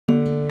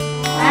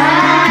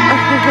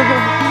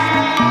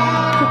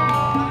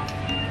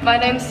My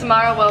name's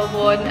Samara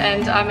Wellborn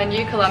and I'm a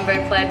New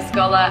Colombo Plan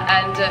Scholar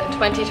and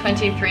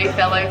 2023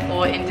 Fellow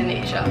for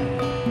Indonesia.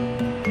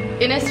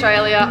 In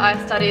Australia, I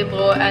study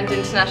law and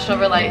international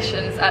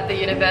relations at the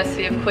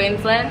University of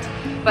Queensland,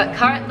 but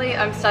currently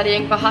I'm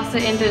studying Bahasa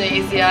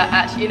Indonesia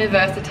at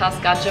Universitas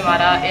Gadjah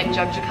Mada in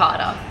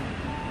Yogyakarta.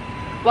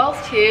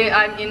 Whilst here,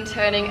 I'm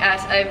interning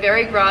at a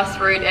very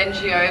grassroots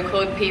NGO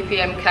called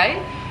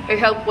PPMK, who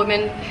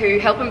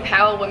help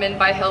empower women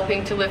by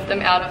helping to lift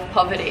them out of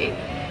poverty.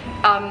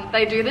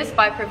 They do this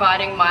by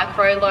providing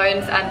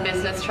microloans and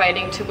business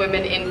training to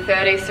women in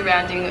 30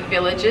 surrounding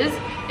villages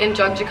in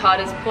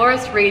Yogyakarta's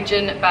poorest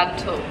region,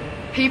 Bantul.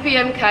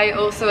 PPMK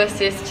also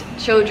assists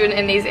children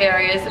in these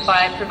areas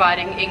by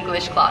providing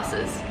English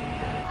classes.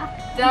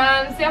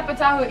 Dan siapa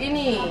tahu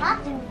ini?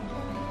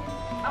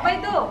 Apa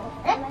itu?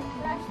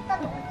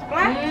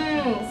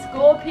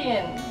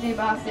 Scorpion di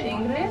bahasa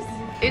Inggris.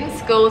 In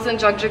schools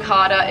in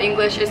Yogyakarta,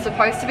 English is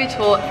supposed to be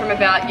taught from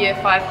about year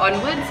 5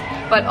 onwards,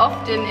 but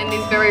often in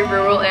these very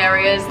rural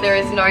areas there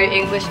is no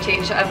English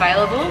teacher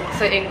available,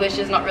 so English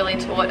is not really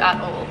taught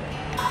at all.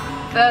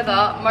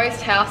 Further,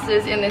 most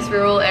houses in this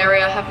rural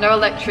area have no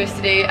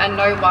electricity and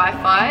no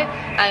Wi-Fi,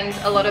 and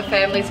a lot of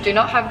families do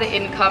not have the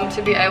income to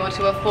be able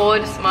to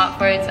afford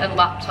smartphones and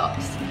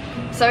laptops.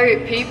 So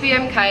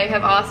PPMK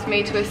have asked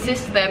me to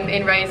assist them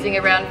in raising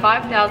around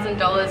 $5,000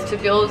 to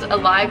build a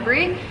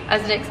library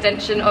as an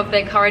extension of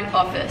their current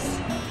office.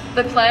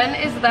 The plan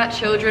is that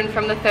children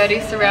from the 30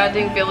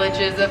 surrounding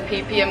villages of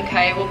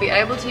PPMK will be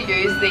able to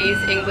use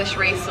these English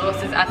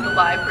resources at the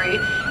library,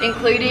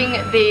 including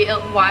the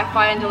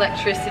Wi-Fi and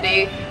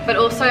electricity, but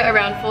also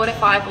around 4 to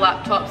 5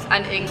 laptops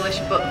and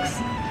English books.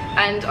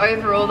 And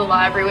overall the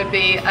library would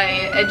be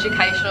an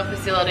educational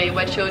facility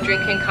where children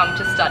can come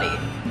to study.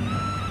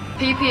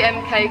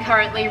 PPMK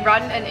currently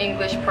run an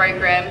English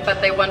program,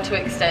 but they want to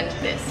extend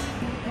this.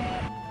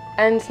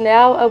 And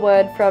now a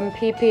word from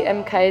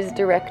PPMK's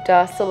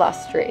director,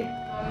 Salastri.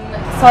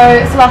 So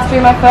Salastri,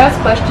 my first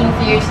question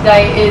for you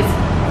today is,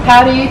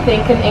 how do you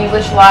think an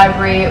English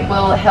library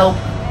will help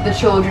the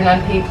children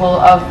and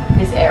people of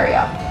this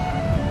area?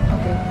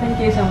 Okay,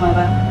 thank you,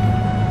 Samara.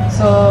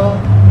 So,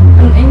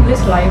 an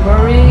English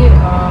library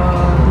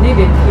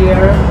needed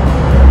here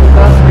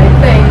because I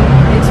think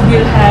it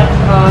will help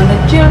the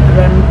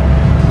children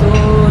to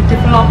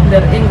develop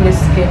their English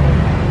skill.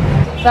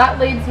 That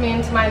leads me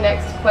into my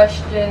next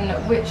question,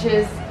 which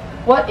is,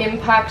 what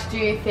impact do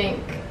you think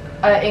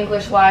an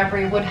English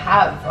library would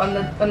have on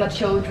the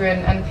children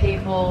and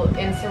people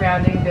in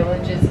surrounding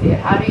villages here?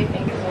 How do you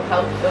think it will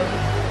help them?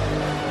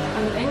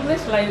 An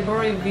English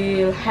library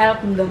will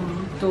help them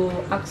to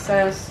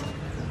access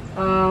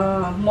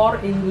more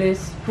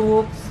English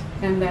books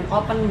and then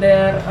open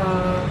their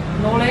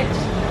knowledge.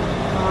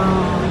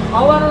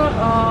 Our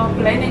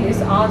planning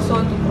is also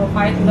to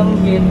provide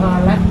them with a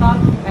laptop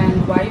and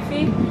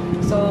Wi-Fi,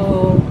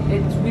 so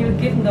it will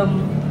give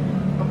them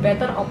a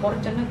better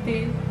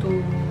opportunity to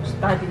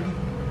study.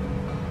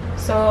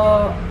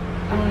 So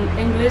an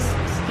English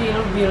skill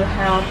will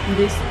help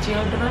these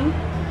children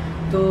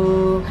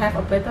to have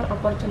a better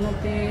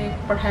opportunity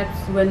perhaps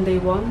when they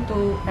want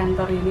to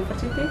enter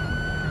university.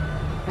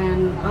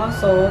 And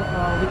also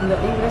with the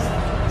English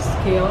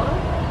skill,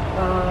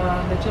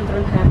 the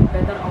children have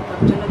better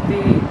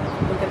opportunity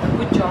to get a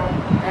good job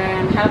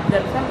and help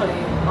their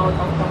family out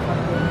of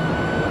poverty.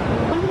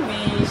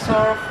 We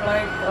serve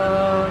like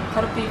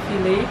 30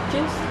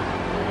 villages,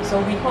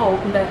 so we hope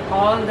that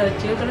all the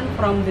children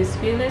from this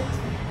village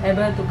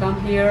able to come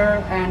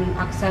here and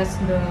access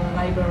the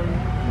library.